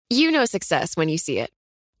You know success when you see it.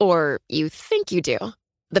 Or you think you do.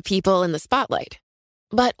 The people in the spotlight.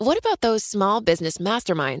 But what about those small business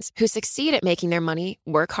masterminds who succeed at making their money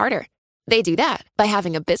work harder? They do that by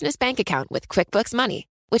having a business bank account with QuickBooks Money,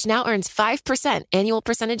 which now earns 5% annual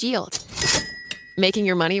percentage yield. Making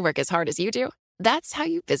your money work as hard as you do? That's how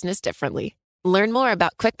you business differently. Learn more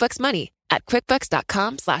about QuickBooks Money at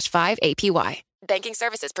quickbooks.com/5APY. Banking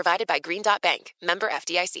services provided by Green Dot Bank. Member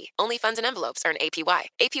FDIC. Only funds and envelopes earn APY.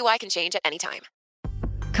 APY can change at any time.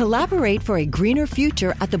 Collaborate for a greener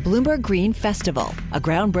future at the Bloomberg Green Festival, a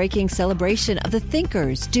groundbreaking celebration of the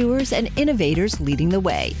thinkers, doers, and innovators leading the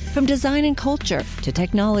way. From design and culture to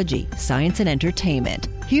technology, science, and entertainment.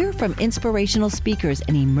 Hear from inspirational speakers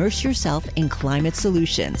and immerse yourself in climate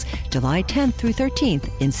solutions. July 10th through 13th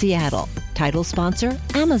in Seattle. Title sponsor,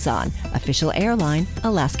 Amazon. Official airline,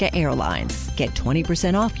 Alaska Airlines. Get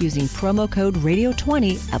 20% off using promo code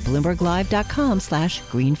Radio20 at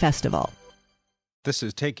BloombergLive.com/Green Festival. This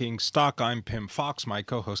is Taking Stock. I'm Pim Fox, my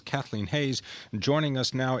co-host Kathleen Hayes. Joining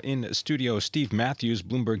us now in studio, Steve Matthews,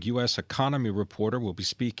 Bloomberg U.S. economy reporter. We'll be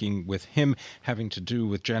speaking with him having to do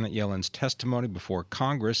with Janet Yellen's testimony before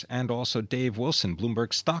Congress, and also Dave Wilson,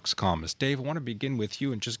 Bloomberg stocks columnist. Dave, I want to begin with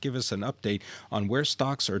you and just give us an update on where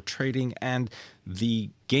stocks are trading and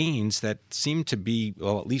the gains that seem to be,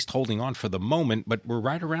 well, at least holding on for the moment, but we're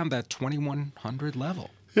right around that 2,100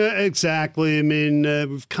 level. Yeah, exactly. I mean,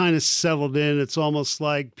 we've kind of settled in. It's almost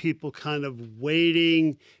like people kind of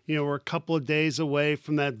waiting. You know, we're a couple of days away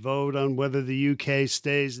from that vote on whether the UK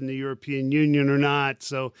stays in the European Union or not.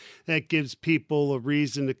 So that gives people a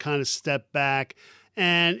reason to kind of step back.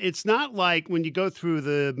 And it's not like when you go through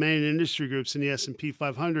the main industry groups in the S&P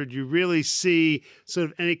 500, you really see sort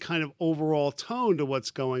of any kind of overall tone to what's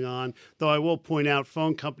going on, though I will point out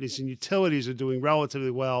phone companies and utilities are doing relatively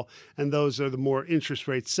well, and those are the more interest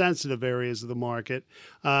rate sensitive areas of the market.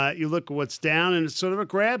 You look at what's down, and it's sort of a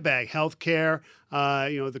grab bag. Healthcare,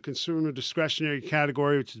 the consumer discretionary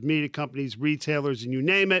category, which is media companies, retailers, and you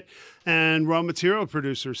name it, and raw material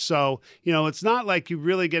producers. So, it's not like you're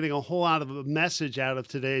really getting a whole lot of a message out of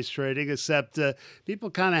today's trading, except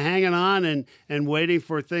people kind of hanging on and waiting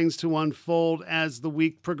for things to unfold as the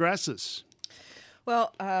week progresses.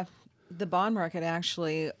 Well, the bond market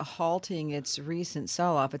actually halting its recent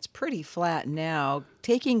sell-off. It's pretty flat now,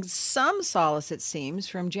 taking some solace, it seems,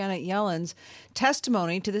 from Janet Yellen's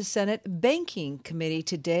testimony to the Senate Banking Committee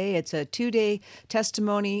today. It's a 2-day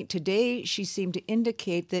testimony. Today, she seemed to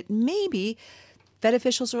indicate that maybe Fed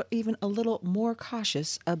officials are even a little more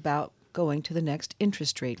cautious about going to the next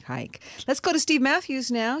interest rate hike. Let's go to Steve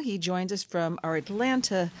Matthews now. He joins us from our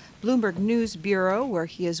Atlanta Bloomberg News Bureau, where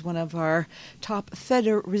he is one of our top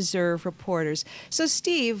Federal Reserve reporters. So,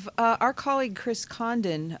 Steve, our colleague Chris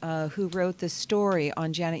Condon, who wrote this story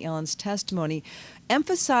on Janet Yellen's testimony,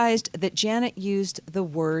 emphasized that Janet used the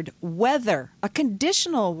word whether, a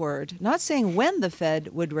conditional word, not saying when the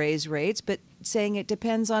Fed would raise rates, but saying it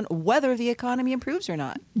depends on whether the economy improves or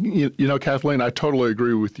not. Kathleen, I totally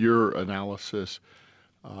agree with your analysis.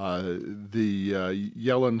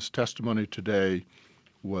 Yellen's testimony today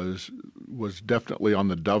was definitely on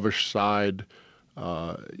the dovish side.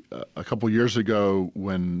 A couple years ago,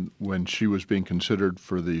 when she was being considered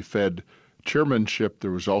for the Fed chairmanship,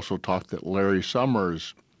 there was also talk that Larry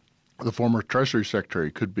Summers, the former Treasury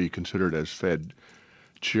Secretary, could be considered as Fed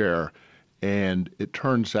chair. And it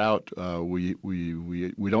turns out we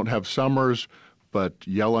don't have Summers, but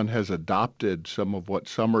Yellen has adopted some of what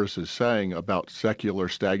Summers is saying about secular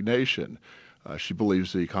stagnation. She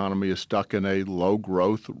believes the economy is stuck in a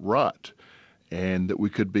low-growth rut, and that we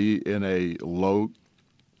could be in a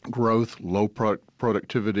low-growth,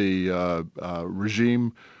 low-productivity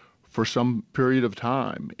regime for some period of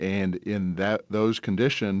time. And in those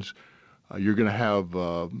conditions, you're going to have,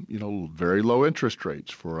 very low interest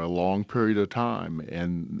rates for a long period of time.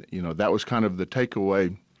 And, that was kind of the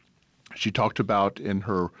takeaway she talked about in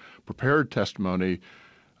her prepared testimony.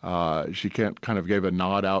 She kind of gave a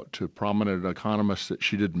nod out to prominent economists that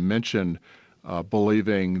she didn't mention,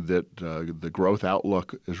 believing that the growth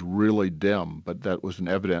outlook is really dim, but that was an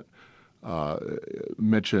evident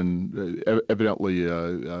mention, evidently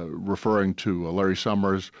referring to Larry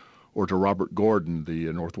Summers or to Robert Gordon,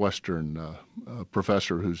 the Northwestern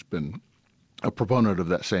professor who's been a proponent of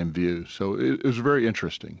that same view. So it was very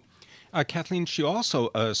interesting. Kathleen, she also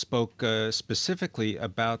spoke specifically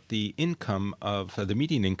about the income of the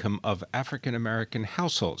median income of African-American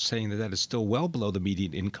households, saying that is still well below the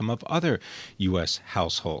median income of other U.S.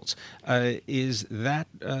 households. Is that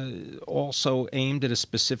also aimed at a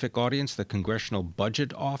specific audience, the Congressional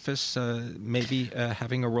Budget Office maybe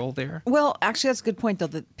having a role there? Well, actually, that's a good point, though,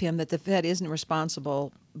 Pim, that the Fed isn't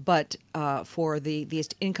responsible but for these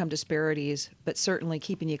income disparities, but certainly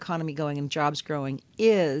keeping the economy going and jobs growing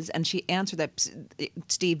is, and she answered that,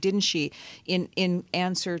 Steve, didn't she, in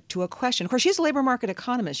answer to a question. Of course, she's a labor market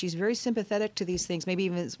economist. She's very sympathetic to these things, maybe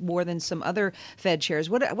even more than some other Fed chairs.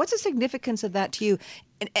 What's the significance of that to you?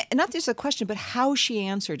 And not just a question, but how she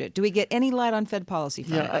answered it. Do we get any light on Fed policy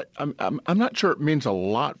from it? I'm not sure it means a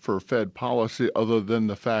lot for Fed policy other than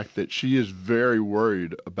the fact that she is very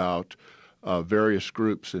worried about various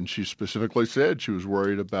groups, and she specifically said she was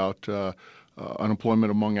worried about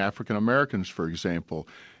unemployment among African Americans, for example.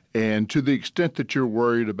 And to the extent that you're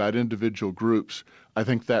worried about individual groups, I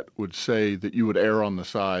think that would say that you would err on the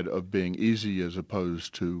side of being easy as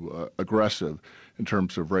opposed to aggressive in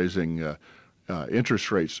terms of raising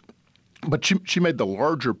interest rates. But she made the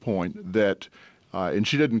larger point that, and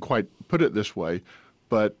she didn't quite put it this way,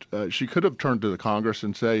 but she could have turned to the Congress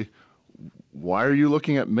and say, why are you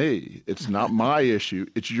looking at me? It's not my issue.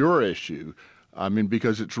 It's your issue. I mean,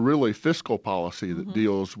 because it's really fiscal policy that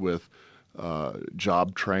deals with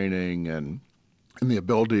job training and the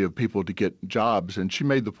ability of people to get jobs. And she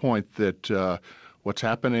made the point that what's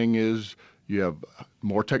happening is you have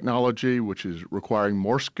more technology, which is requiring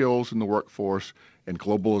more skills in the workforce, and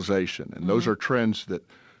globalization. And those are trends that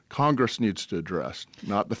Congress needs to address,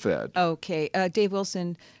 not the Fed. Okay. Dave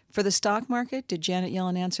Wilson, for the stock market, did Janet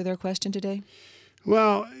Yellen answer their question today?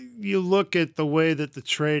 Well, you look at the way that the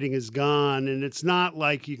trading has gone, and it's not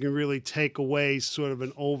like you can really take away sort of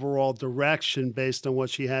an overall direction based on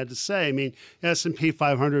what she had to say. I mean, S&P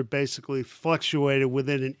 500 basically fluctuated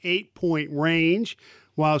within an 8-point range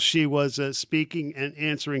while she was speaking and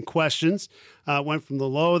answering questions. Went from the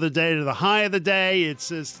low of the day to the high of the day.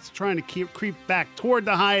 It's trying to creep back toward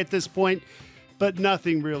the high at this point, but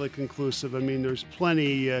nothing really conclusive. I mean, there's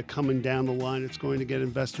plenty coming down the line. It's going to get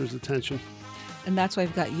investors' attention. And that's why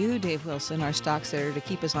I've got you, Dave Wilson, our stock setter, to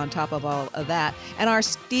keep us on top of all of that. And our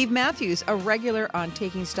Steve Matthews, a regular on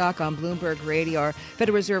Taking Stock on Bloomberg Radio, our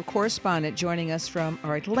Federal Reserve correspondent, joining us from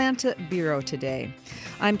our Atlanta bureau today.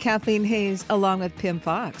 I'm Kathleen Hayes, along with Pim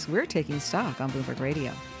Fox. We're Taking Stock on Bloomberg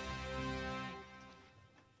Radio.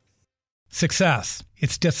 Success.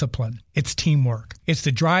 It's discipline. It's teamwork. It's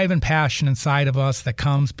the drive and passion inside of us that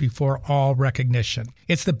comes before all recognition.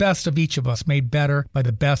 It's the best of each of us made better by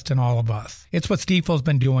the best in all of us. It's what Stifel's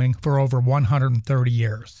been doing for over 130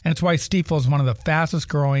 years. And it's why Stifel is one of the fastest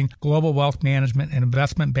growing global wealth management and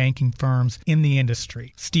investment banking firms in the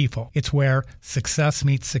industry. Stifel. It's where success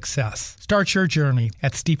meets success. Start your journey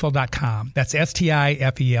at stifel.com. That's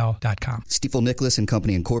STIFEL.com. Stifel Nicholas and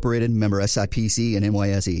Company Incorporated, member SIPC and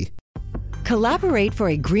NYSE. Collaborate for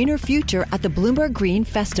a greener future at the Bloomberg Green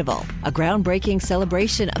Festival, a groundbreaking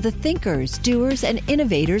celebration of the thinkers, doers, and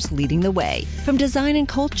innovators leading the way. From design and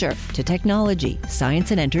culture to technology, science,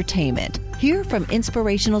 and entertainment. Hear from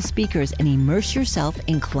inspirational speakers and immerse yourself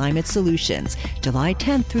in climate solutions. July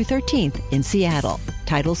 10th through 13th in Seattle.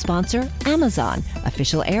 Title sponsor, Amazon.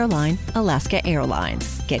 Official airline, Alaska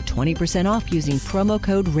Airlines. Get 20% off using promo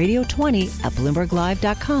code Radio20 at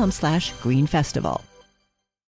BloombergLive.com/Green Festival.